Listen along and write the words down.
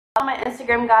On my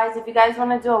Instagram, guys. If you guys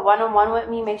want to do a one-on-one with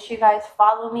me, make sure you guys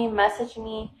follow me, message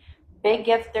me. Big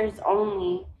gifters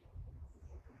only.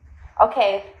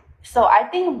 Okay, so I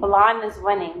think blonde is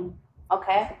winning.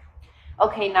 Okay.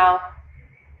 Okay, now,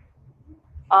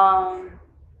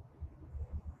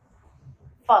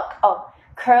 fuck. Oh,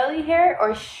 curly hair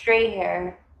or straight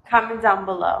hair? Comment down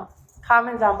below.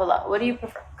 Comment down below. What do you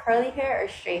prefer, curly hair or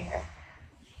straight hair?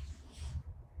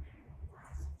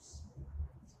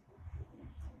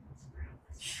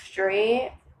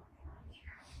 Straight.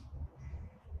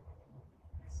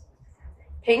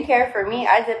 Pink hair for me.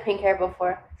 I did pink hair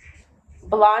before.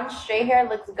 Blonde straight hair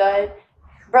looks good.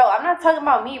 Bro, I'm not talking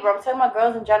about me, bro. I'm talking about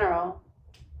girls in general.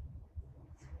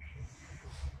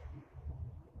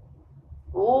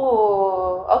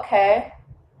 Ooh, okay.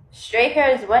 Straight hair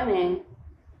is winning.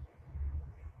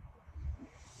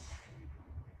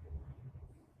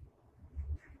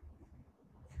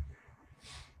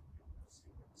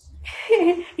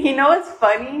 You know what's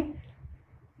funny?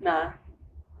 Nah.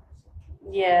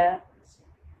 Yeah.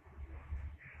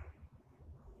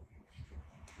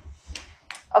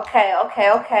 Okay.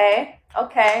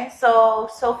 So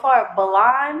far,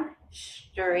 blonde,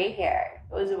 straight hair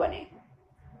was winning.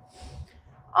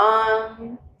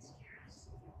 Um,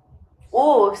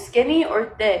 oh, skinny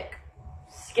or thick?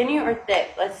 Skinny or thick?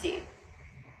 Let's see.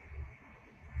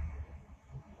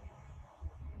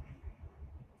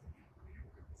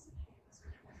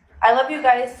 I love you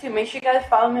guys too. Make sure you guys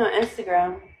follow me on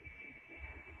Instagram.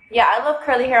 Yeah, I love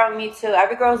curly hair on me too.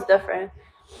 Every girl's different.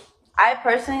 I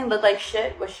personally look like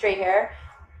shit with straight hair.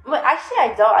 But actually,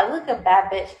 I don't. I look like a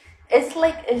bad bitch. It's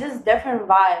like, it's just different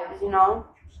vibes, you know?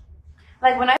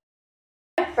 Like, when I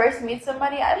first meet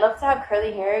somebody, I'd love to have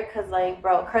curly hair because, like,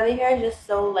 bro, curly hair is just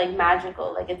so, like,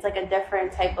 magical. Like, it's like a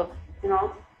different type of, you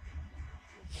know?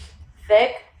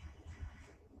 Thick.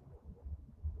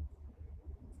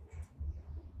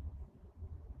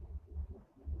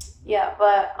 Yeah,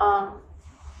 but I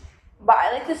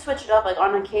like to switch it up. Like,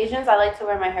 on occasions, I like to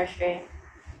wear my hair straight.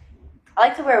 I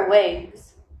like to wear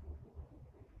wigs.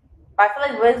 But I feel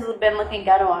like wigs have been looking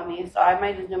ghetto on me, so I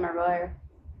might just do my real hair.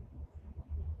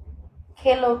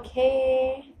 Kilo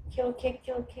K.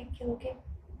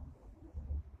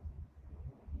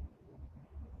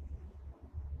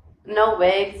 No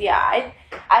wigs. Yeah,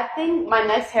 I think my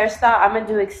next hairstyle, I'm gonna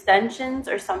do extensions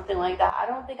or something like that. I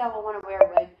don't think I will want to wear a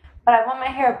wig, but I want my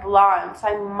hair blonde, so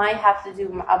I might have to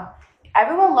do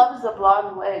everyone loves the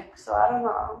blonde wig, so I don't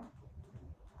know.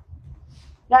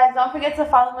 Guys, don't forget to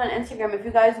follow me on Instagram. If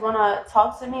you guys want to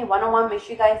talk to me one-on-one, make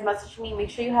sure you guys message me. Make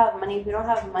sure you have money. If you don't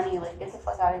have money, like, get the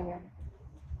fuck out of here.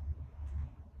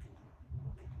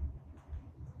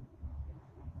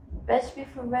 Bitch, be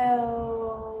for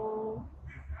real.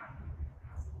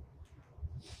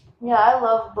 Yeah, I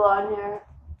love blonde hair.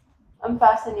 I'm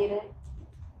fascinated.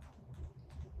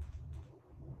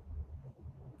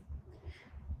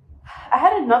 I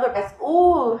had another guess.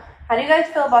 Ooh, how do you guys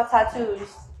feel about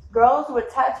tattoos? Girls with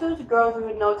tattoos, girls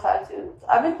with no tattoos.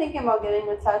 I've been thinking about getting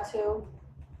a tattoo.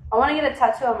 I want to get a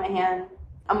tattoo on my hand.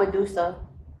 A Medusa.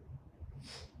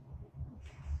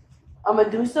 A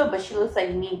Medusa, but she looks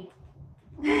like me.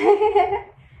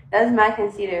 That's my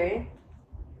conceit, right?